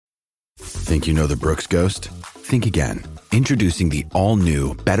Think you know the Brooks Ghost? Think again. Introducing the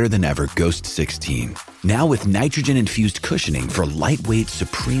all-new, better-than-ever Ghost 16. Now with nitrogen-infused cushioning for lightweight,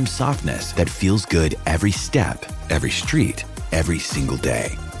 supreme softness that feels good every step, every street, every single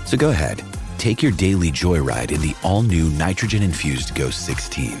day. So go ahead, take your daily joyride in the all-new nitrogen-infused Ghost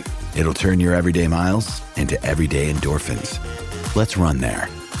 16. It'll turn your everyday miles into everyday endorphins. Let's run there.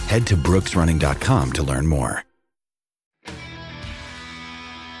 Head to brooksrunning.com to learn more.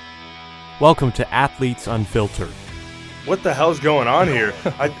 Welcome to Athletes Unfiltered. What the hell's going on here?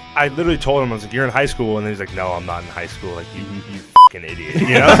 I literally told him, I was like, you're in high school. And then he's like, no, I'm not in high school. Like, you fucking idiot.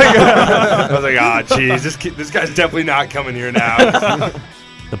 You know? I was like, jeez, this guy's definitely not coming here now.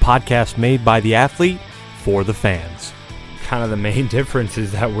 The podcast made by the athlete for the fans. Kind of the main difference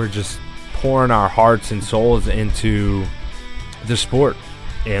is that we're just pouring our hearts and souls into the sport.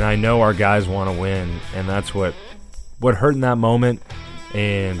 And I know our guys want to win. And that's what hurt in that moment.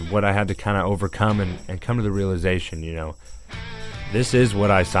 And what I had to kind of overcome and come to the realization, you know, this is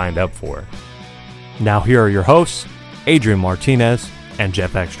what I signed up for. Now here are your hosts, Adrian Martinez and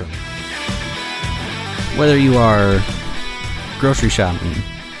Jeff Ekstrom. Whether you are grocery shopping,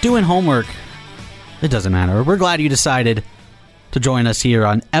 doing homework, it doesn't matter. We're glad you decided to join us here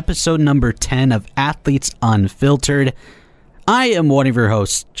on episode number 10 of Athletes Unfiltered. I am one of your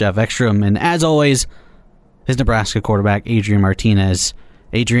hosts, Jeff Ekstrom, and as always, his Nebraska quarterback, Adrian Martinez.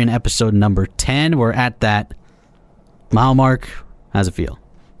 Adrian, episode number 10. We're at that mile mark. How's it feel?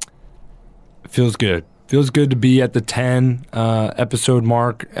 It feels good. Feels good to be at the 10 episode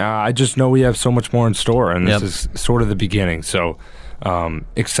mark. I just know we have so much more in store, and this is sort of the beginning. So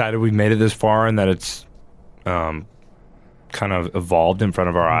excited we made it this far and that it's kind of evolved in front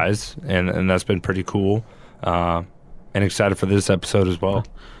of our eyes, and that's been pretty cool. And excited for this episode as well.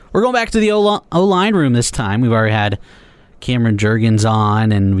 We're going back to the O-line room this time. We've already had Cameron Jurgens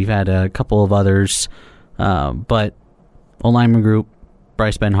on, and we've had a couple of others. But O-lineman group,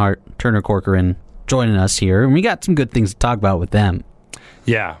 Bryce Benhart, Turner Corcoran joining us here. And we got some good things to talk about with them.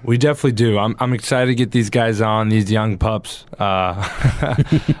 Yeah, we definitely do. I'm excited to get these guys on, these young pups. My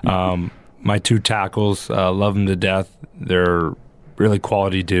two tackles, love them to death. They're really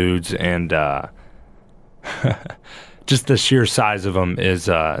quality dudes, and just the sheer size of them is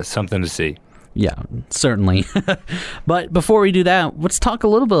something to see. Yeah, certainly. But before we do that, let's talk a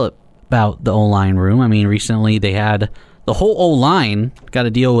little bit about the O-line room. I mean, recently they had the whole O-line got to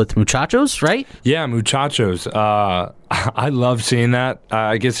deal with muchachos, right? Yeah, muchachos. I love seeing that.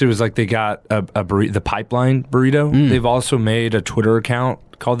 I guess it was like they got the Pipeline burrito. They've also made a Twitter account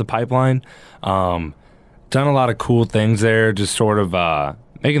called The Pipeline. Done a lot of cool things there, just sort of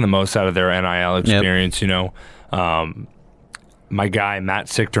making the most out of their NIL experience, you know. My guy, Matt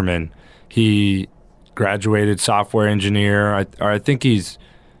Sichterman, he graduated software engineer. I think he's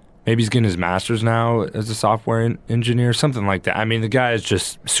getting his master's now as a software engineer, something like that. I mean, the guy is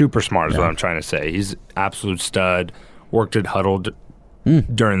just super smart is what I'm trying to say. He's absolute stud, worked at Huddle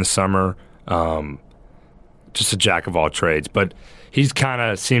during the summer, just a jack of all trades. But he's kind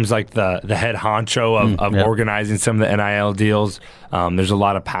of seems like the head honcho of organizing some of the NIL deals. There's a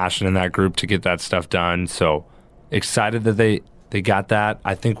lot of passion in that group to get that stuff done. So excited that they got that.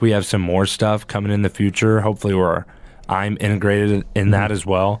 I think we have some more stuff coming in the future. Hopefully I'm integrated in that as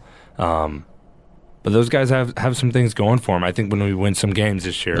well. But those guys have some things going for them. I think when we win some games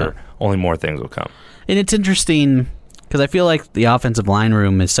this year, only more things will come. And it's interesting because I feel like the offensive line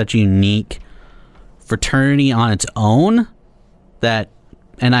room is such a unique fraternity on its own that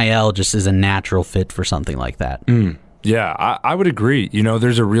NIL just is a natural fit for something like that. Yeah, I would agree. You know,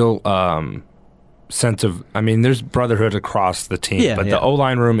 there's a real sense of, I mean, there's brotherhood across the team, but the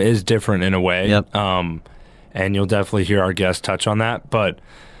O-line room is different in a way. And you'll definitely hear our guests touch on that. But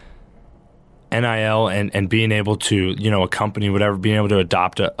NIL and being able to, you know, a company, whatever, being able to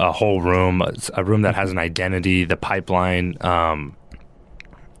adopt a whole room, a room that has an identity, the Pipeline,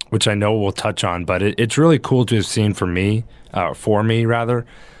 which I know we'll touch on, but it's really cool to have seen for me, guys,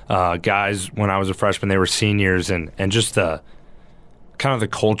 when I was a freshman, they were seniors, and just the kind of the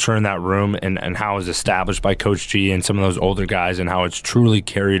culture in that room and how it was established by Coach G and some of those older guys and how it's truly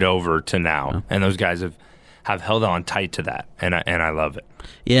carried over to now. And those guys have held on tight to that, and I love it.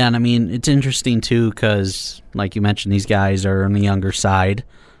 Yeah, and I mean, it's interesting, too, because, like you mentioned, these guys are on the younger side,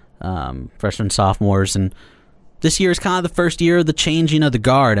 freshmen, sophomores, and this year is kind of the first year of the changing of the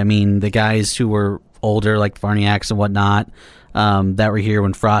guard. I mean, the guys who were older, like Farniaks and whatnot, that were here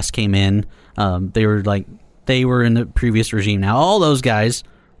when Frost came in, they were in the previous regime. Now, all those guys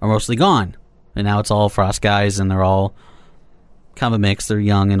are mostly gone, and now it's all Frost guys, and they're all kind of a mix. They're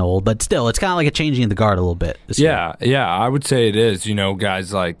young and old, but still, it's kind of like a changing of the guard a little bit. This year. Yeah, I would say it is.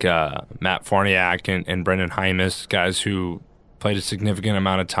 Guys like Matt Farniak and Brendan Hymas, guys who played a significant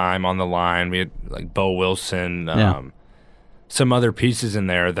amount of time on the line. We had like Bo Wilson, some other pieces in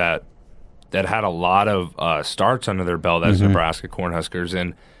there that had a lot of starts under their belt as Nebraska Cornhuskers,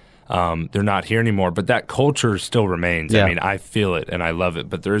 and they're not here anymore. But that culture still remains. Yeah. I mean, I feel it and I love it.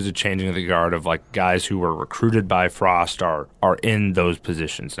 But there is a changing of the guard of like guys who were recruited by Frost are in those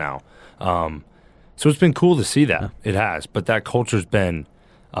positions now. So it's been cool to see that. It has. But that culture's been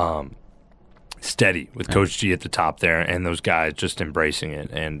steady with Coach G at the top there, and those guys just embracing it.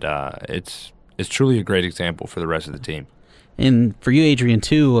 And it's truly a great example for the rest of the team. And for you, Adrian,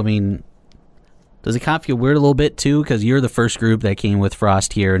 too, I mean, does it kind of feel weird a little bit, too? Because you're the first group that came with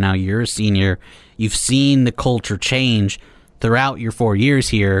Frost here. Now you're a senior. You've seen the culture change throughout your 4 years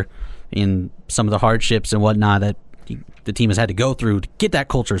here in some of the hardships and whatnot that the team has had to go through to get that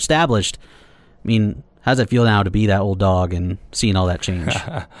culture established. I mean, how does it feel now to be that old dog and seeing all that change?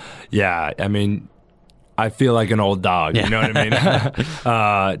 Yeah, I mean, I feel like an old dog. You know what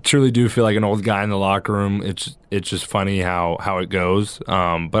I mean? Truly do feel like an old guy in the locker room. It's just funny how it goes.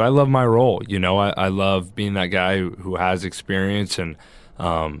 But I love my role. I love being that guy who has experience and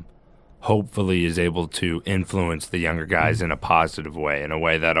hopefully is able to influence the younger guys in a positive way, in a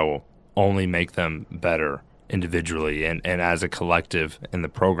way that'll only make them better individually and as a collective in the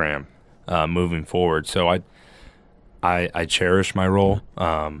program moving forward. So I cherish my role.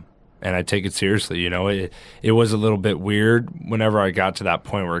 And I take it seriously. It was a little bit weird whenever I got to that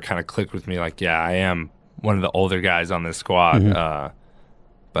point where it kind of clicked with me, like, yeah, I am one of the older guys on this squad.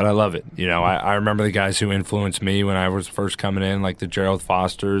 But I love it. I remember the guys who influenced me when I was first coming in, like the Gerald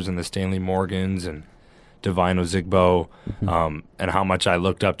Fosters and the Stanley Morgans and Divine Ozigbo, and how much I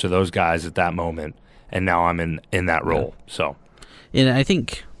looked up to those guys at that moment. And now I'm in that role. So, and I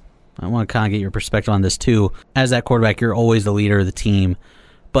think I want to kind of get your perspective on this, too. As that quarterback, you're always the leader of the team.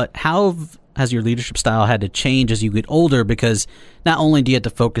 But how has your leadership style had to change as you get older? Because not only do you have to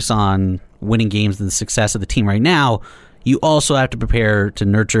focus on winning games and the success of the team right now, you also have to prepare to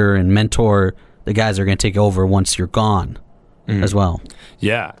nurture and mentor the guys that are going to take over once you're gone as well.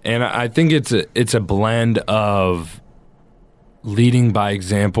 Yeah, and I think it's a blend of leading by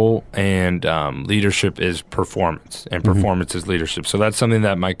example, and leadership is performance, and performance is leadership. So that's something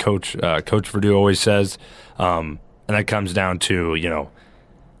that my coach, Coach Verdu, always says, and that comes down to,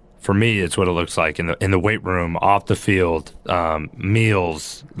 for me, it's what it looks like in the weight room, off the field,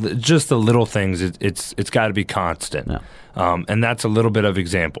 meals, just the little things. It's got to be constant, and that's a little bit of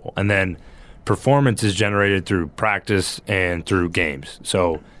example. And then performance is generated through practice and through games.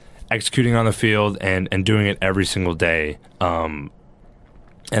 So executing on the field and doing it every single day, and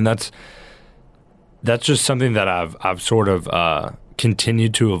that's just something that I've sort of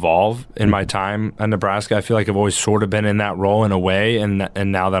continued to evolve in my time at Nebraska. I feel like I've always sort of been in that role in a way, and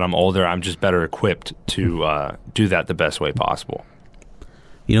now that I'm older, I'm just better equipped to do that the best way possible.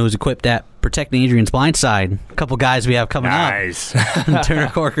 Who's equipped at protecting Adrian's blind side? A couple guys we have coming up. Turner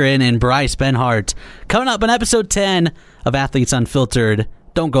Corcoran and Bryce Benhart. Coming up in episode 10 of Athletes Unfiltered.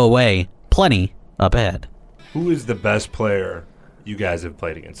 Don't go away. Plenty up ahead. Who is the best player you guys have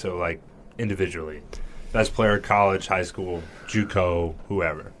played against? So, like, individually. Best player, college, high school, JUCO,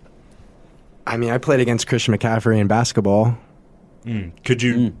 whoever. I mean, I played against Christian McCaffrey in basketball. Could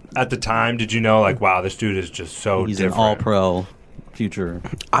you, at the time, did you know, like, wow, this dude is just so He's different? an all-pro future.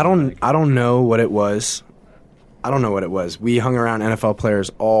 I don't know what it was. We hung around NFL players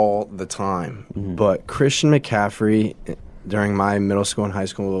all the time. But Christian McCaffrey, during my middle school and high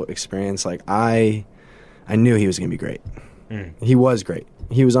school experience, like, I knew he was going to be great. He was great.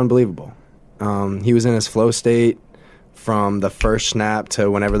 He was unbelievable. He was in his flow state from the first snap to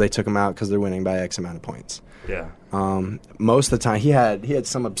whenever they took him out because they're winning by X amount of points. Yeah. Most of the time, he had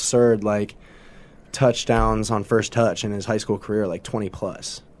some absurd, like, touchdowns on first touch in his high school career, like 20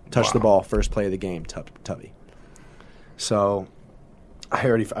 plus. Touched the ball, first play of the game, Tubby. So,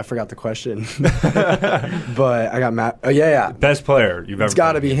 I forgot the question, but I got mad. Oh yeah. Best player you've ever. It's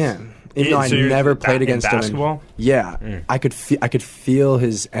got to be him. Even though I never played against him. Basketball? Yeah, I could feel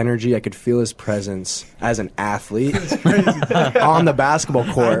his energy. I could feel his presence as an athlete on the basketball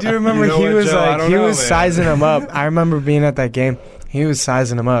court. I do remember he was sizing him up. I remember being at that game. He was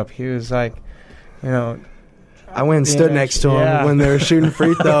sizing him up. He was like, I went and stood next to him when they were shooting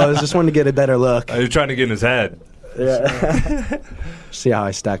free throws. Just wanted to get a better look. You're trying to get in his head. Yeah. See how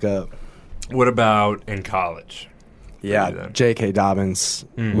I stack up. What about in college? Yeah, J.K. Dobbins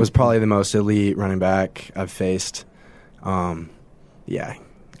was probably the most elite running back I've faced. Yeah.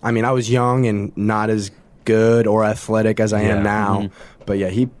 I mean, I was young and not as good or athletic as I Yeah. am now. But yeah,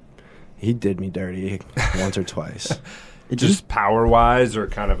 he did me dirty once or twice. Just power-wise or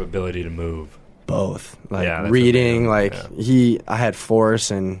kind of ability to move? Both. Like Yeah, that's reading, what they- I had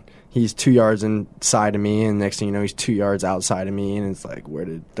force and he's 2 yards inside of me, and next thing you know, he's 2 yards outside of me, and it's like, where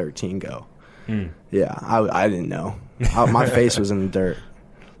did 13 go? Yeah, I didn't know. My face was in the dirt.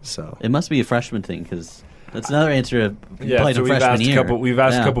 So It must be a freshman thing because that's another answer. Yeah, so we've asked a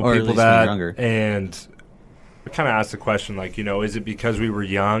couple or at people least when that, you're younger. and we kind of asked the question, like, is it because we were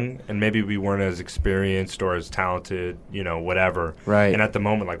young and maybe we weren't as experienced or as talented, whatever. Right. And at the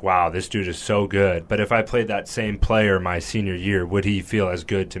moment, like, wow, this dude is so good. But if I played that same player my senior year, would he feel as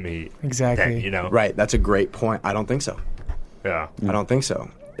good to me? Exactly. Then, right, that's a great point. I don't think so. Yeah. I don't think so.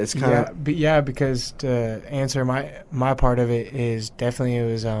 It's kind of because to answer my part of it is definitely it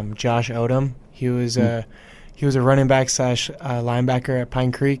was Josh Odom. He was a running back / linebacker at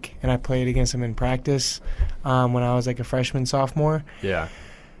Pine Creek, and I played against him in practice when I was like a freshman, sophomore. Yeah.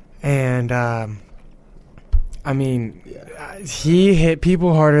 And he hit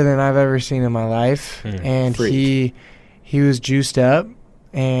people harder than I've ever seen in my life, and Freak. he was juiced up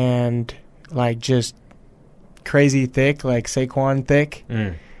and like just crazy thick, like Saquon thick.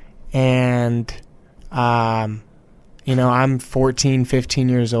 And I'm 14, 15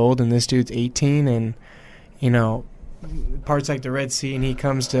 years old, and this dude's 18, and parts like the Red Sea, and he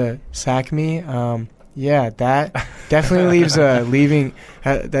comes to sack me. That definitely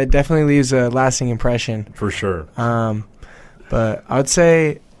leaves a lasting impression For sure. But I would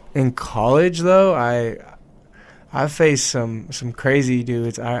say in college though, I faced some crazy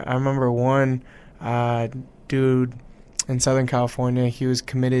dudes. I remember one dude in Southern California. He was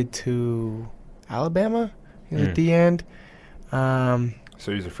committed to Alabama at the end. So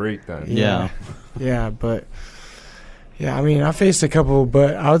he's a freak then. Yeah. But I faced a couple,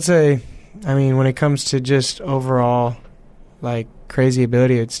 but I would say, when it comes to just overall, like, crazy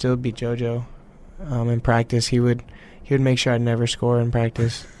ability, it'd still be JoJo. In practice, he would make sure I'd never score in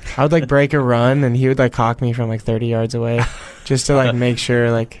practice. I would, like, break a run, and he would, like, hawk me from, like, 30 yards away just to, like, make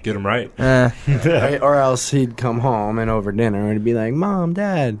sure, like... Get him right. right? Or else he'd come home and over dinner and he'd be like, Mom,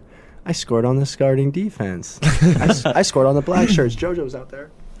 Dad, I scored on the starting defense. I scored on the black shirts. JoJo's out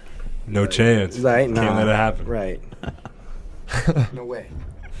there. No chance. Right? Nah. Can't let it happen. Right. No way.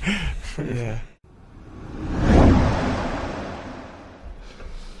 Yeah.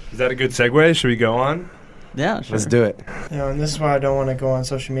 Is that a good segue? Should we go on? Yeah, sure. Let's do it. And this is why I don't want to go on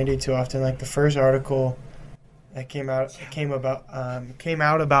social media too often. Like, the first article that came out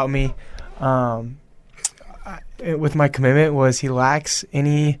about me with my commitment was he lacks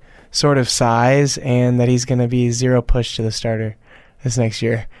any sort of size and that he's going to be zero push to the starter this next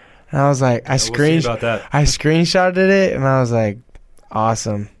year. And I was like, I screenshotted it, and I was like,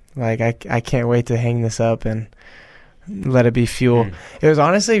 awesome. Like, I can't wait to hang this up and let it be fuel. It was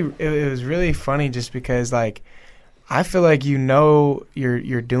honestly, it was really funny just because, like, I feel like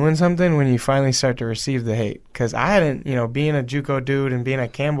you're doing something when you finally start to receive the hate. Because I hadn't, being a JUCO dude and being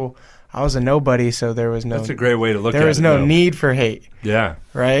at Campbell, I was a nobody, so there was no... That's a great way to look at it. There was no need for hate. Yeah.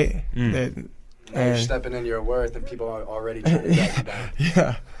 Right? And you're stepping into your worth, and people are already trying to get you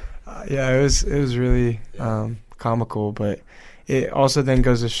down. Yeah, it was really comical, but it also then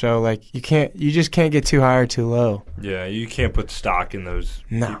goes to show, like, you just can't get too high or too low. Yeah, you can't put stock in those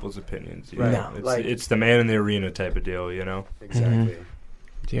people's opinions. Right. No. It's the man in the arena type of deal, Exactly.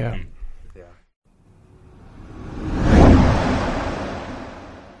 Yeah.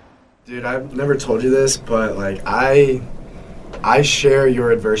 Dude, I've never told you this, but, like, I share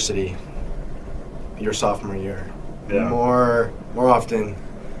your adversity your sophomore year. Yeah. More often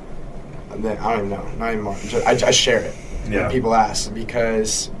than, I don't even know, not even more. I share it when people ask,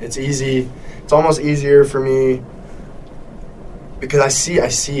 because it's easy. It's almost easier for me because I see it.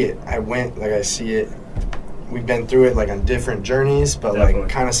 I see it. We've been through it, like, on different journeys, but Definitely.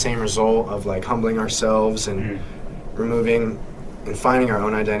 like kind of same result of, like, humbling ourselves and removing and finding our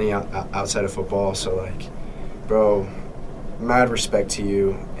own identity outside of football. So, like, bro, mad respect to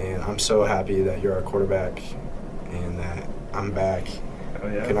you, and I'm so happy that you're our quarterback and that I'm back. Oh,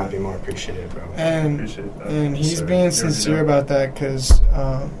 yeah. Could not be more appreciative, bro. And he's Sir. being sincere about that, because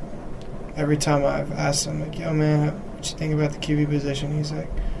every time I've asked him, like, yo, man, what you think about the QB position? He's like,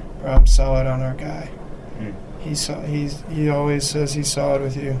 bro, I'm solid on our guy. He always says he's solid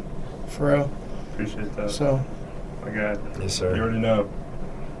with you, for real. Appreciate that. So, my God. Yes, sir. You already know.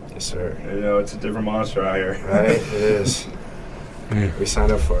 Yes, sir. It's a different monster out here. Right? It is. We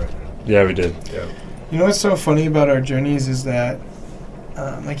signed up for it. Yeah, we did. Yeah. you know what's so funny about our journeys is that,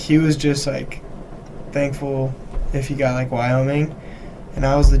 like, he was just, like, thankful if he got, like, Wyoming, and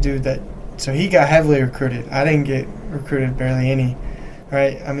I was the dude that so he got heavily recruited. I didn't get recruited barely any.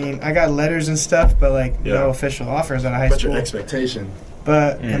 Right? I mean, I got letters and stuff, but like no official offers out of high What's school. your expectation?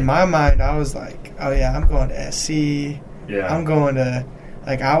 But in my mind, I was like, oh yeah, I'm going to SC. Yeah. I'm going to,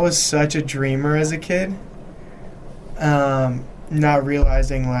 like, I was such a dreamer as a kid. Not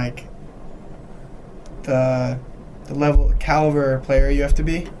realizing like the level caliber of player you have to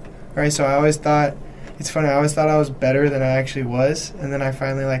be. Right? So I always thought, it's funny, I always thought I was better than I actually was, and then I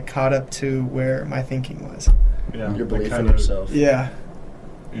finally like caught up to where my thinking was. Yeah. Your belief in yourself. Yeah.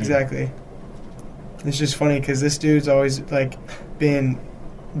 Exactly. It's just funny because this dude's always like been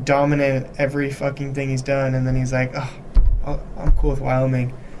dominant in every fucking thing he's done, and then he's like, "Oh, I'm cool with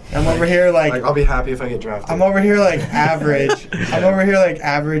Wyoming." And I'm over here like I'll be happy if I get drafted. I'm over here like average. I'm over here like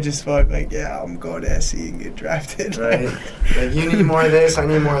average as fuck. Like, yeah, I'm going to SC and get drafted. Right. Like, you need more of this, I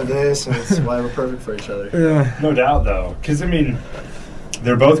need more of this, and that's why we're perfect for each other. Yeah. No doubt, though, because I mean,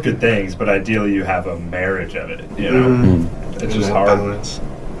 they're both good things, but ideally you have a marriage of it. You know, it's just hard. Balance.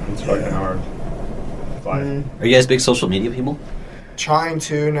 It's fucking hard. Life. Are you guys big social media people? Trying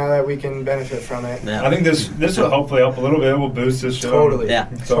to, now that we can benefit from it. Yeah. I think this will hopefully help a little bit. We'll boost this show. Totally. Yeah.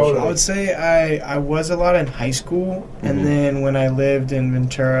 Totally. I would say I was a lot in high school, and then when I lived in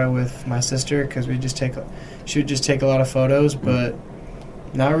Ventura with my sister, because she would just take a lot of photos, but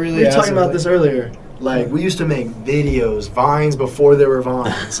not really. We were as talking of about late. this earlier. Like, we used to make videos, Vines before there were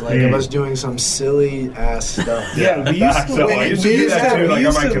Vines. Like, of us doing some silly ass stuff. Yeah, we used to. So I used to do that too. Like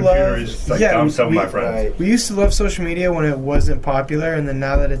on my computer, just like dumb some of my friends. Right. We used to love social media when it wasn't popular, and then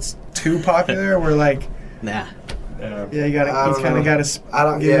now that it's too popular, we're like, Nah. Yeah, yeah, you kind of got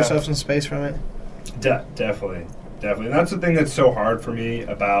to give yourself some space from it. definitely. And that's the thing that's so hard for me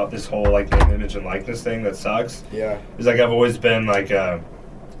about this whole like name, image, and likeness thing that sucks. Yeah. Is like I've always been like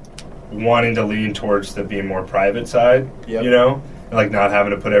wanting to lean towards the being more private side. Yep. You know, and, like not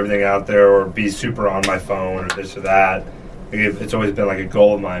having to put everything out there or be super on my phone or this or that. Like, it's always been like a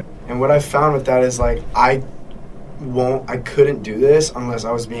goal of mine. And what I found with that is, like, I couldn't do this unless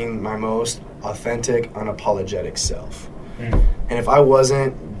I was being my most authentic, unapologetic self. And if I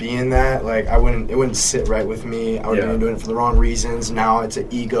wasn't being that, like, it wouldn't sit right with me. I would have been doing it for the wrong reasons. Now it's an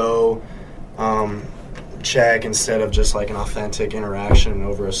ego check instead of just like an authentic interaction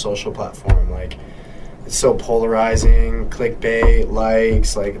over a social platform. Like, it's so polarizing, clickbait,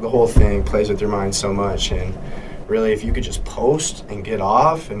 likes, like the whole thing plays with your mind so much. And really, if you could just post and get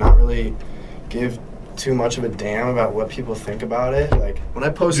off and not really give too much of a damn about what people think about it. Like, when I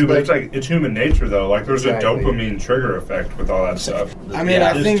posted, Dude, but it's human nature though. Like, there's Exactly. a dopamine trigger effect with all that stuff. I mean,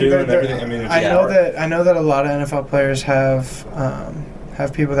 I think that everything. I mean, it's I know that a lot of NFL players have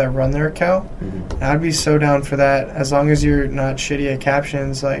people that run their account. And I'd be so down for that, as long as you're not shitty at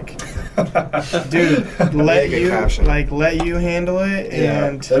captions. Like, dude, let you handle it,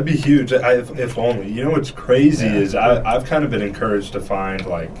 and that'd be huge. If only. You know what's crazy is I've kind of been encouraged to find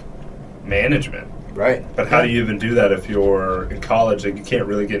like management. Right. But how do you even do that if you're in college? Like, you can't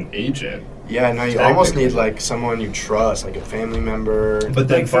really get an agent. Yeah, no, you almost need like someone you trust, like a family member. But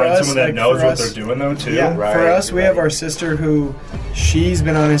then Like, for find us, someone that like, knows for what us- they're doing though too. yeah, Right, for us, we have right. our sister who, she's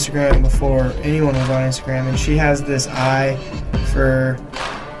been on Instagram before anyone was on Instagram, and she has this eye for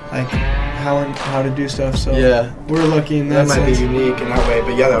like how to do stuff. So Yeah. we're lucky in That that might be sense. unique in that way,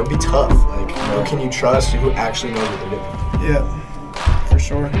 but yeah, that would be tough. Like, who can you trust? Who actually knows what they're doing? Yeah, for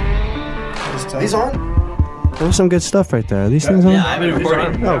sure. It's tough. These on? There was some good stuff right there. Are these things on? Yeah, I've been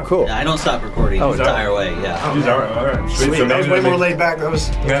recording. Oh, cool. Yeah, I don't stop recording the entire way. Yeah. He's all right. Sweet. Sweet. So That was maybe way more laid back. That was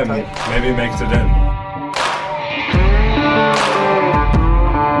Yeah, tight. maybe it makes it in.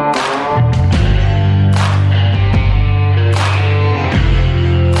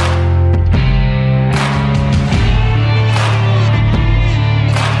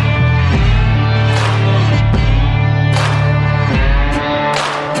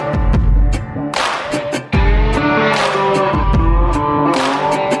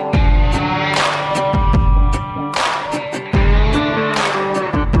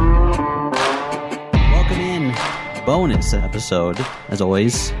 Welcome in. Bonus episode, as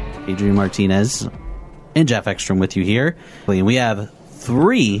always. Adrian Martinez and Jeff Ekstrom with you here. And we have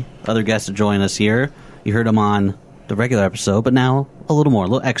 3 other guests to join us here. You heard them on the regular episode, but now a little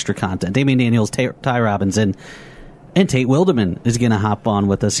more, extra content. Damian Daniels, Ty Robinson, and Tate Wilderman is going to hop on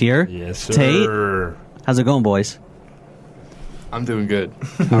with us here. Yes, sir. Tate, how's it going, boys? I'm doing good.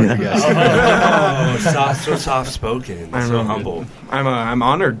 So soft spoken, so humble. I'm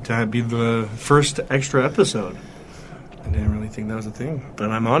honored to be the first extra episode. I didn't really think that was a thing,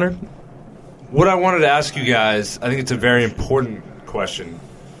 but I'm honored. What I wanted to ask you guys, I think it's a very important question.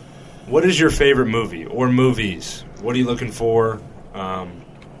 What is your favorite movie or movies? What are you looking for?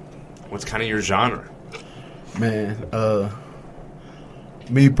 What's kind of your genre? Man,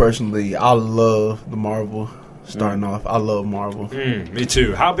 me personally, I love the Marvel. Starting off, I love Marvel. Me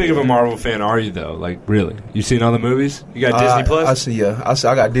too. How big of a Marvel fan are you, though? Like, really? You seen all the movies? You got Disney Plus?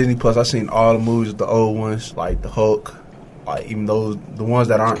 I got Disney Plus. I seen all the movies, the old ones, like the Hulk, like even those the ones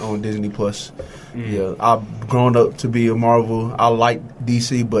that aren't on Disney Plus. Yeah, I've grown up to be a Marvel. I like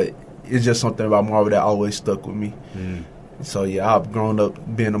DC, but it's just something about Marvel that always stuck with me. So yeah, I've grown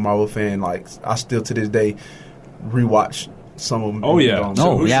up being a Marvel fan. Like I still to this day rewatch some of them. Oh yeah.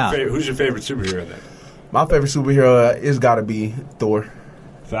 So who's your favorite superhero then? My favorite superhero is got to be Thor.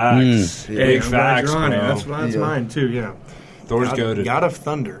 Facts. Big facts, bro. That's mine, too, yeah. Thor's goated. God of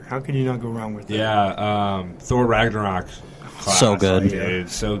Thunder. How can you not go wrong with that? Yeah, Thor Ragnarok. Class. So good. Dude,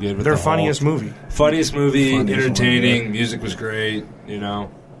 so good. With Their funniest movie. Funniest movie, entertaining, music was great, you know.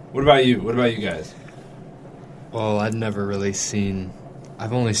 What about you? What about you guys? Well, I've never really seen...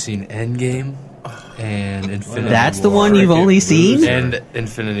 I've only seen Endgame and Infinity War. That's the one you've only seen? And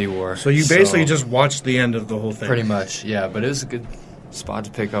Infinity War. So you basically just watched the end of the whole thing. Pretty much, yeah. But it was a good spot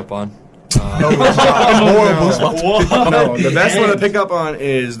to pick up on. No, the best one to pick up on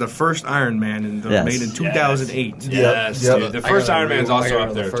is the first Iron Man, made in 2008. Yes, dude. The first Iron Man's also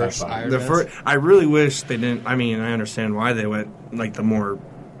up there. I really wish they didn't. I mean, I understand why they went like the more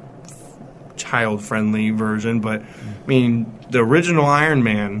child-friendly version, but I mean, the original Iron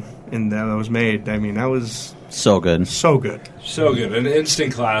Man that was made. I mean, that was so good, so good, so good. An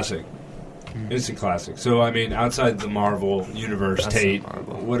instant classic. Instant classic. So, I mean, outside the Marvel universe, Tate,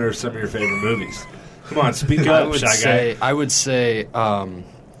 what are some of your favorite movies? Come on, speak up, Shy Guy. I would say I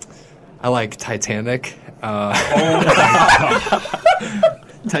like Titanic. Oh, my God.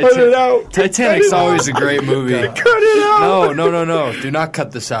 Cut it out. Titanic's always a great movie. Cut it out. No. Do not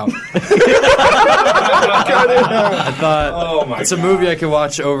cut this out. Cut it out. I thought it's a movie I could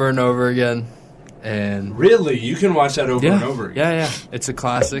watch over and over again. And really, you can watch that over and over again. Yeah. It's a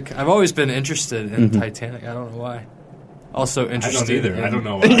classic. I've always been interested in Titanic. I don't know why. Also interested. I don't either. I don't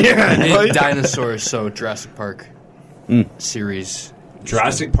know why. In dinosaurs. So Jurassic Park series.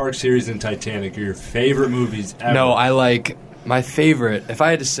 Jurassic Park series and Titanic are your favorite movies ever. No, I like my favorite. If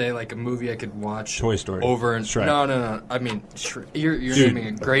I had to say like a movie I could watch, Toy Story over and Shrek. No. I mean, you're naming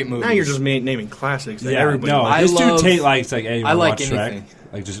a great movie. Now you're just naming classics that everybody. No, likes. this dude Tate likes like. Hey, you I like watch anything. Shrek?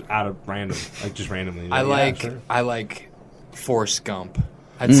 Like just out of random, like just randomly. I like Forrest Gump.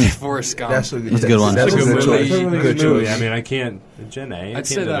 I'd say Forrest Gump. That's a good one. That's a good movie. choice. Good movie. I mean, I can't. Gen A. I'd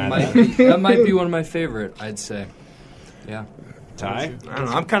say that might be one of my favorite. I'd say, yeah. Ty? I don't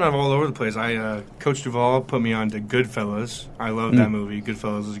know. I'm kind of all over the place. Coach Duvall put me on to Goodfellas. I love that movie.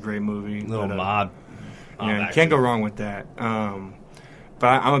 Goodfellas is a great movie. Little mob. Yeah, can't go wrong with that. But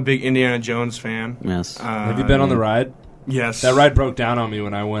I'm a big Indiana Jones fan. Yes. Have you been on the ride? Yes. That ride broke down on me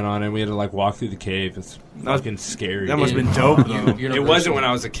when I went on it. We had to like walk through the cave. It's fucking scary. That must have been dope, though. It wasn't when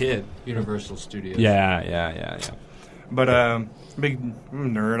I was a kid. Universal Studios. Yeah. But big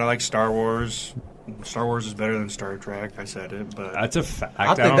nerd. I like Star Wars. Star Wars is better than Star Trek. I said it, but that's a fact.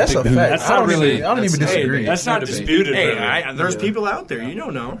 I think that's a fact. That's not really. I don't even disagree. That's not disputed. Hey, there's people out there. You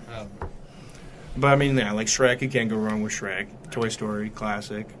don't know. But I mean, yeah, like Shrek. You can't go wrong with Shrek. Toy Story,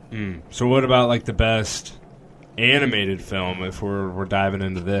 classic. So what about like the best animated film? If we're diving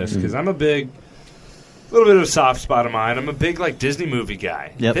into this, because I'm a little bit of a soft spot of mine. I'm a big like Disney movie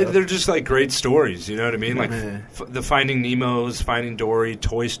guy. Yep. They're just like great stories. You know what I mean? Like the Finding Nemo's, Finding Dory,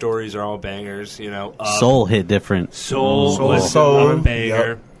 Toy Stories are all bangers. You know, Soul hit different. Soul was a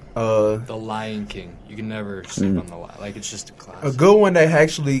banger. The Lion King. You can never sleep on the Lion. Like it's just a classic. A good one that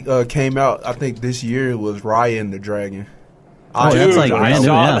actually came out, I think this year, was Raya and the Dragon. That's like I brand new,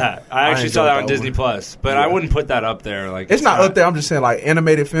 saw yeah. that. I actually saw that on Disney Plus, but I wouldn't put that up there. Like it's not up there. I'm just saying, like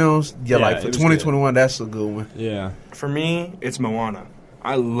animated films. Yeah, like for it was 2021, that's a good one. Yeah. For me, it's Moana.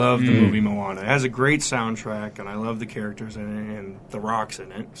 I love the movie Moana. It has a great soundtrack, and I love the characters in it, and The Rock's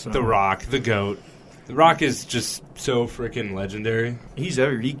in it. So. The Rock, the GOAT. The Rock is just so freaking legendary.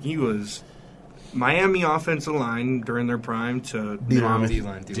 He was Miami offensive line during their prime to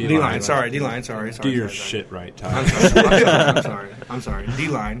D-line. Sorry. Do your shit right, Tom. I'm sorry.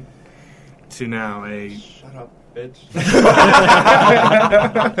 D-line to now a... Shut up, bitch.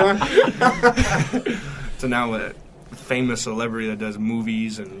 to now a famous celebrity that does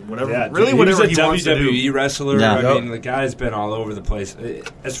movies and whatever. Yeah, really, dude, whatever he he was a wants to do. WWE wrestler. Yeah. I mean, the guy's been all over the place.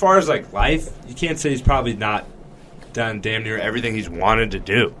 As far as like life, you can't say he's probably not done damn near everything he's wanted to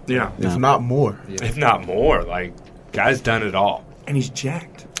do. Yeah. If not more. If not more. Like, guy's done it all. And he's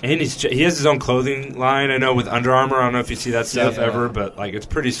jacked. And he has his own clothing line, I know, with Under Armour. I don't know if you see that stuff ever, but like it's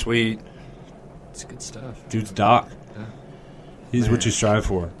pretty sweet. It's good stuff. Dude's Doc. Yeah. He's what you strive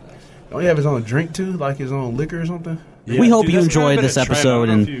for. Don't he have his own drink too, like his own liquor or something? We hope dude, you that's kind enjoyed of been this a trend. episode, I don't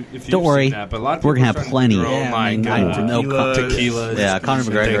know and if you've don't seen worry, that, but a lot of we're gonna people have are starting plenty. to grow, Tequilas. Yeah, Conor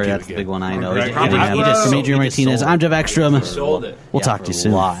McGregor, that's the big one I know. He's getting McGregor. eat it. From Adrian He just Martinez, sold I'm it. Jeff Ekstrom. Sold it. We'll talk to you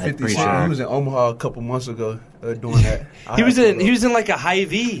soon. 50 Pretty Cent, sure. he was in Omaha a couple months ago doing that. He was in like a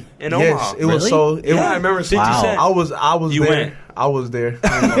Hy-Vee in Yes, Omaha. it was so. It Yeah, was, I remember 50 Wow. Cent. I was You there. went. I was there.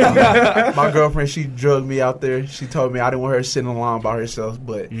 I ain't gonna lie. My girlfriend, she drugged me out there. She told me I didn't want her sitting in line by herself.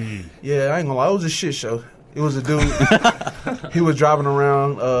 But yeah, I ain't gonna lie. It was a shit show. It was a dude. He was driving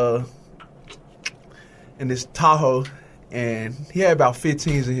around in this Tahoe, and he had about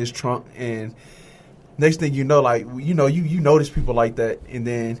 15s in his trunk. And next thing you know, like you notice people like that, and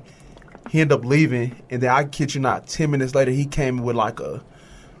then he ended up leaving. And then I kid you not, 10 minutes later, he came with like a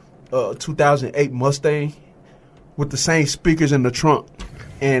 2008 Mustang with the same speakers in the trunk.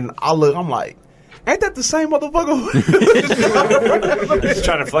 And I'm like, ain't that the same motherfucker? He's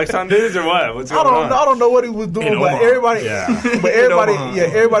trying to flex on dudes or what? What's going on? I don't know what he was doing, In but Omaha. everybody, Yeah.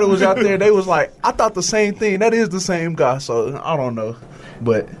 everybody was out there. They was like, I thought the same thing. That is the same guy. So I don't know,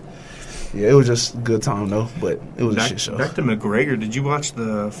 but yeah, it was just a good time though. But it was a shit show. Back to McGregor. Did you watch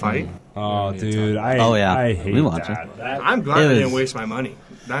the fight? Oh, dude, Oh, yeah. I hate We watched that. I'm glad It I was- didn't waste my money.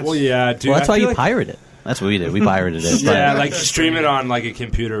 That's, Well, yeah, dude. Well, that's I why feel you like- pirate it. That's what we did. We pirated it. but- Yeah, like stream it on like a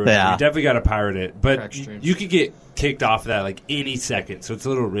computer. Or whatever. Yeah. You definitely got to pirate it, but Crack streams. you could get kicked off of that like any second, so it's a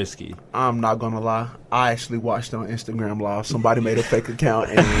little risky. I'm not gonna lie. I actually watched it on Instagram Live. Somebody made a fake account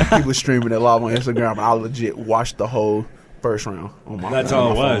and he was streaming it live on Instagram. And I legit watched the whole first round on my. That's on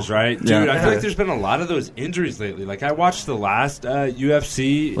all it my was, phone. right? Dude, Yeah. I feel like there's been a lot of those injuries lately. Like I watched the last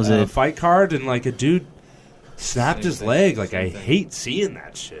UFC Was it- fight card, and like a dude snapped his leg. Like I hate seeing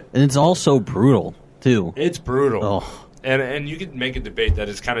that shit. And it's all so brutal, too. It's brutal. Oh. And you could make a debate that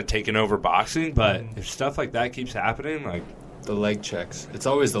it's kind of taken over boxing, but if stuff like that keeps happening, like The leg checks. It's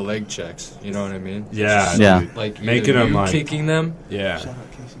always the leg checks. You know what I mean? yeah, Yeah. dude. Like Making either them you like kicking them yeah.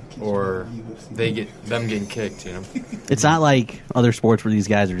 or they get them getting kicked. You know. It's not like other sports where these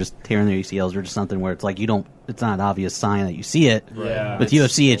guys are just tearing their ACLs or just something where it's like it's not an obvious sign that you see it. Yeah. With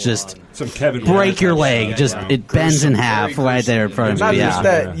UFC, it's just Some Kevin break Warner your type leg. shit, Just you know? it bends in half right there in front of Not you. just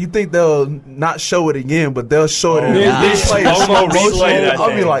Yeah. that, you think they'll not show it again, but they'll show it in yeah. replay. Slow-mo replay that I'll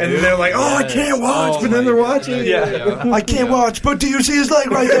be thing. like, And they're like, "Oh, I can't watch," but then they're watching. Yeah. I can't watch, but do you see his leg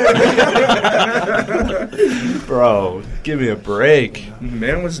right there? Bro, give me a break.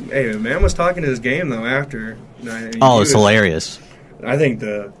 Man was talking to his game though after. Oh, it's hilarious. I think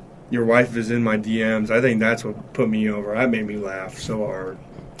your wife is in my DMs. I think that's what put me over. That made me laugh so hard.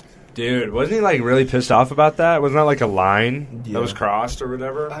 Dude, wasn't he like really pissed off about that? Wasn't that like a line Yeah. that was crossed or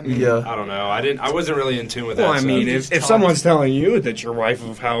whatever? yeah. I don't know. I wasn't really in tune with Well, that. I mean, stuff. if someone's telling you that your wife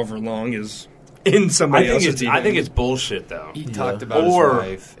of however long is in somebody else's I think DMs, it's bullshit though. He talked about Or- his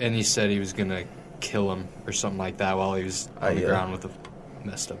wife, and he said he was gonna kill him or something like that while he was on the yeah. ground with a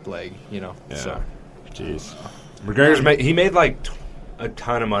messed up leg. You know. Yeah. So Jeez. McGregor's he made like a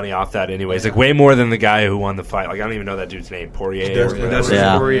ton of money off that anyways. Like way more than the guy who won the fight. Like I don't even know that dude's name. Poirier. or whatever. that's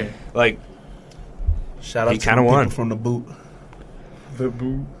Yeah. Poirier. Like Shout out He to kinda the won. people from the boot. The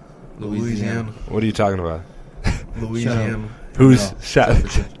boot. Louisiana. what are you talking about? Louisiana. Who's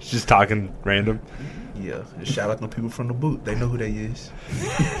just talking random? Yeah. Just shout out to the people from the boot. They know who they is.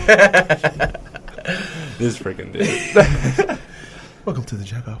 This freaking dude. Welcome to the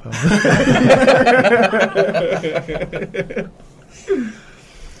Jack Off Hour.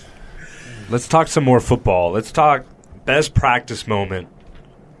 Let's talk some more football. Let's talk best practice moment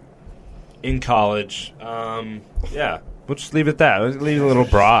in college. Yeah, we'll just leave it at that. Let's leave it a little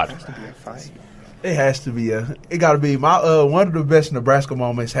broad. It has to be it got to be my one of the best Nebraska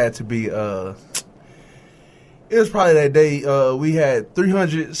moments had to be it was probably that day we had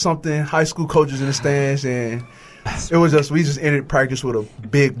 300 something high school coaches in the stands, and we just ended practice with a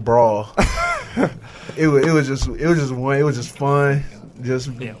big brawl. it was just fun.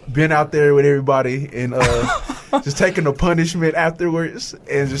 Just being out there with everybody and just taking the punishment afterwards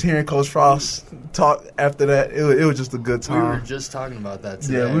and just hearing Coach Frost talk after that. It was just a good we were time. just talking about that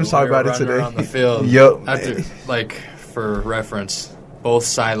today. Yeah, we was talking about it running today. around the field. Yup. After, like, for reference, both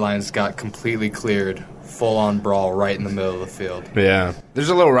sidelines got completely cleared. Full-on brawl right in the middle of the field. Yeah, there's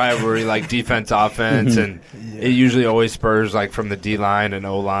a little rivalry, like defense, offense, and it usually always spurs like from the D line and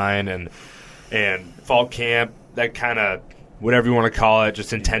O line and fall camp. That kind of whatever you want to call it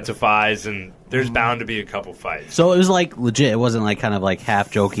just intensifies, and there's bound to be a couple fights. So it was like legit. It wasn't like kind of like half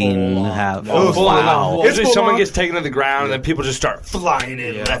joking, half. Oh, wow. Usually It's someone full-on. gets taken to the ground, and then people just start flying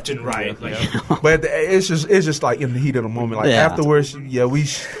in left and right. Like, But it's just like in the heat of the moment. Like Yeah. afterwards,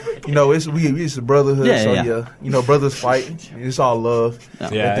 You know, it's a brotherhood. Yeah, so yeah. you know, brothers fight. It's all love.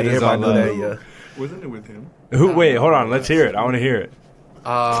 Yeah, I think it is all everybody know love. that. Yeah. Wasn't it with him? Wait, hold on. Let's hear it. I want to hear it.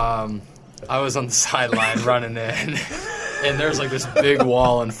 I was on the sideline running in, and there's like this big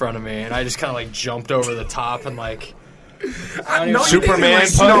wall in front of me, and I just kind of like jumped over the top and like. Superman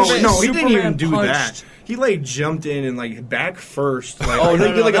punch? No, he didn't Superman even do punched. that. He like jumped in and like back first. Like, Oh like, no,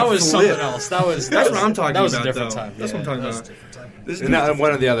 did, no, like, that a was flip. something else. That's That's what I'm talking That was about. a different though. time. That's what I'm talking that was about. a different time. This And dude-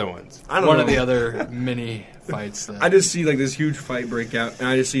 one of the other ones. I don't One know. of the other mini fights. That I just see like this huge fight break out, and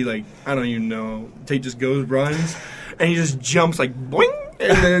I just see like I don't even know. Tate just runs, and he just jumps like boing,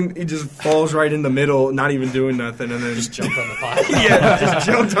 and then he just falls right in the middle, not even doing nothing, and then just jumped on the pile. yeah, just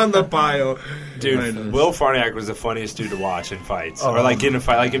jumped on the pile. Dude, Will Farniak was the funniest dude to watch in fights. Or like get in a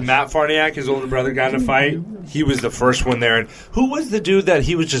fight. Like if Matt Farniak, his older brother, got in a fight, he was the first one there. And who was the dude that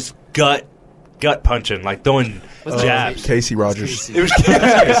he was just gut punching, like throwing jabs? Casey Rogers. It was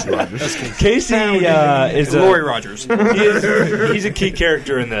Casey Rogers. Casey is Rory Rogers. He's a key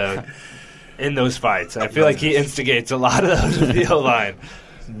character in those fights. I feel like he instigates a lot of those at the O-line.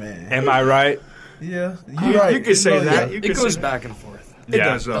 Man. Am I right? Yeah, you're right. You could say No, that. yeah. You It could goes say- back and forth. It Yeah.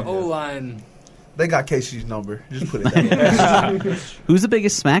 does The though. O line. They got Casey's number. Just put it that way. Who's the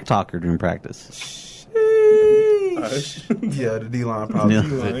biggest smack talker during practice? Yeah, the D-line probably. Yeah.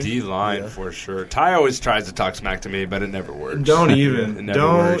 The D-line for sure. Ty always tries to talk smack to me, but it never works. Don't It even. never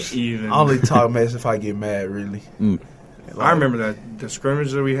Don't works. even. I only talk mess if I get mad, really. I remember that the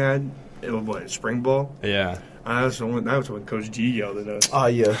scrimmage that we had. It was what, spring ball. Yeah. That was when Coach G yelled at us. Oh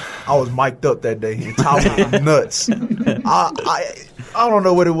yeah, I was mic'd up that day, and Ty was nuts. I don't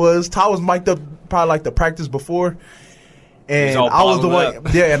know what it was. Ty was mic'd up probably like the practice before, and all I was the bottled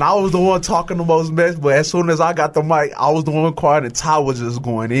one. Yeah, and I was the one talking the most mess. But as soon as I got the mic, I was the one quiet, and Ty was just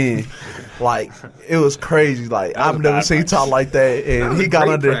going in. Like it was crazy. Like That was I've a never bad seen practice. Ty like that, and That was he a got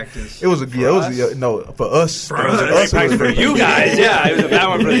great under. practice. It was a no for us. It was a great practice for you guys. Yeah, it was a bad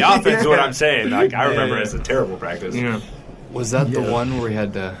one for the offense. Is what I'm saying. Like I remember it as a terrible practice. Yeah. Was that the one where we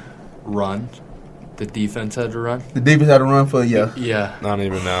had to run? The defense had to run? The defense had to run for Yeah. I don't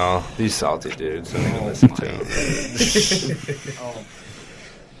even know these salty dudes. Don't even listen to them.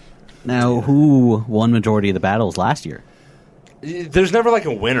 Now, who won majority of the battles last year? There's never like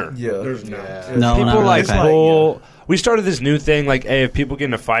a winner. Yeah, There's no. No, People not really. like It's like- pull. We started this new thing like, hey, if people get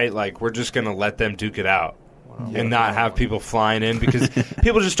in a fight, like we're just gonna let them duke it out. And not have people flying in because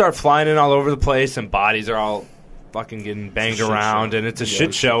people just start flying in all over the place and bodies are all fucking getting banged around and it's a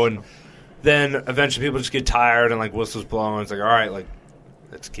shit show and then eventually people just get tired and like whistles blow and it's like all right, like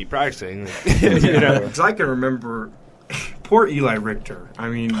let's keep practicing. You know? Because I can remember poor Eli Richter. I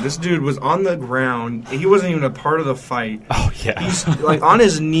mean, this dude was on the ground. He wasn't even a part of the fight. Oh yeah. He's like on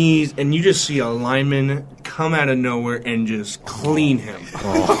his knees, and you just see a lineman come out of nowhere and just clean him.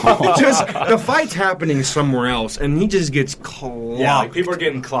 Just the fight's happening somewhere else, and he just gets clocked. Yeah, like people are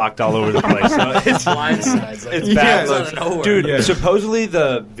getting clocked all over the place. So it's Blindsides. Like, it's bad Yeah, looks. out of nowhere. Dude, Yeah. supposedly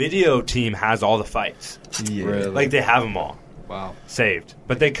the video team has all the fights. Yeah. Really? Like they have them all Wow. saved.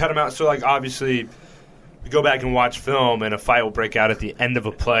 But they cut them out. So like obviously you go back and watch film and a fight will break out at the end of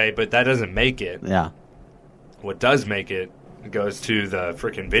a play, but that doesn't make it. Yeah. What does make it goes to the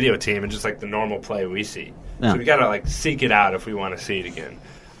freaking video team and just like the normal play we see. Yeah. So we gotta like seek it out if we want to see it again.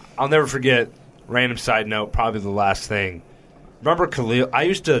 I'll never forget, random side note, probably the last thing. Remember Khalil?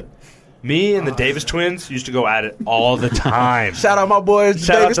 Me and the Davis twins used to go at it all the time. Shout out my boys, the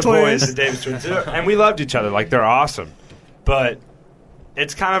Shout Davis out the twins. boys, the Davis twins. And we loved each other. Like, they're awesome. But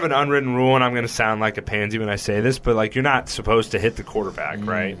it's kind of an unwritten rule, and I'm going to sound like a pansy when I say this, but, like, you're not supposed to hit the quarterback,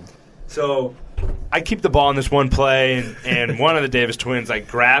 right? So I keep the ball in this one play, and one of the Davis twins, like,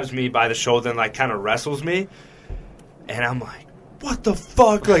 grabs me by the shoulder and, like, kind of wrestles me. And I'm like, what the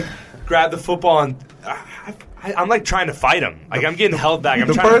fuck? Like, grab the football, and I'm, like, trying to fight him. Like, I'm getting held back. I'm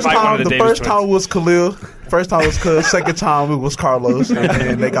The trying to first fight one time, of the the Davis first twins. time was Khalil. First time was Khalil. Second time it was Carlos, and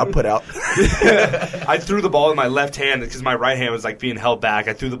then they got put out. I threw the ball with my left hand because my right hand was like being held back.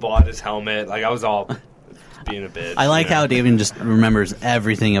 I threw the ball at his helmet. Like I was all being a bitch. I like you know? how David just remembers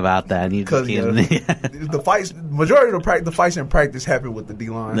everything about that. And he Because the fights, majority of the fights in practice happen with the D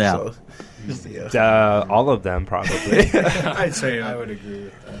line. Yeah. So, yeah. All of them probably. I'd say I would agree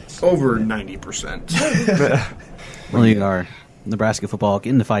with that. over 90%. well, you are Nebraska football, get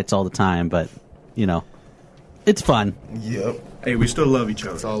into fights all the time, but, you know, it's fun. Yep. Hey, we still love each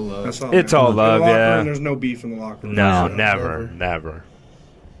other. It's all love. That's all. It's man. all In the love, locker yeah. room, there's no beef in the locker room. No, No.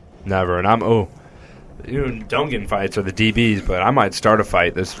 never. And I'm you don't get in fights or the DBs, but I might start a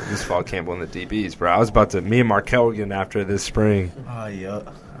fight this fall camp on the DBs, bro. I was about to. Me and Markel were getting after it this spring. Oh, yeah.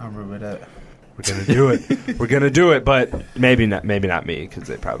 I remember that. we're gonna do it. We're gonna do it, but maybe not me because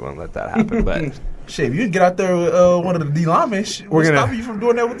they probably won't let that happen. But shit, if you can get out there with one of the D linemen, we're stopping you from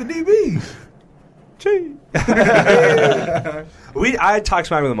doing that with the DBs. I talk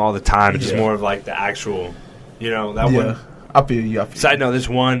smack with them all the time. It's just more of like the actual, that one. I feel you. Side note, this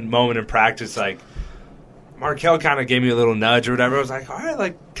one moment in practice, like Markel kind of gave me a little nudge or whatever. I was like, all right,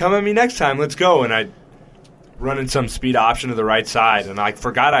 like come at me next time, let's go. And I run in some speed option to the right side, and I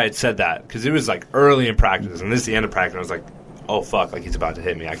forgot I had said that because it was like early in practice, and this is the end of practice. And I was like, oh fuck, like he's about to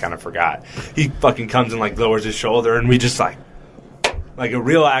hit me. I kind of forgot. He fucking comes and like lowers his shoulder, and we just like a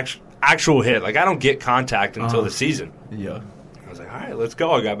real actual hit. Like I don't get contact until the season. Yeah. I was like, all right, let's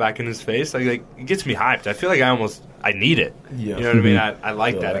go. I got back in his face. Like it gets me hyped. I feel like I need it. Yeah. You know what I mean? I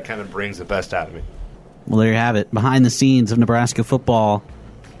like that. It kind of brings the best out of me. Well, there you have it. Behind the scenes of Nebraska football.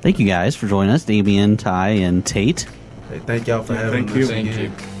 Thank you guys for joining us, Damian, Ty, and Tate. Hey, thank y'all for having us. Thank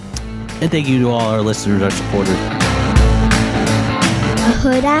you. And thank you to all our listeners, our supporters. A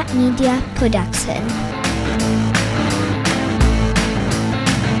Huda Media Production.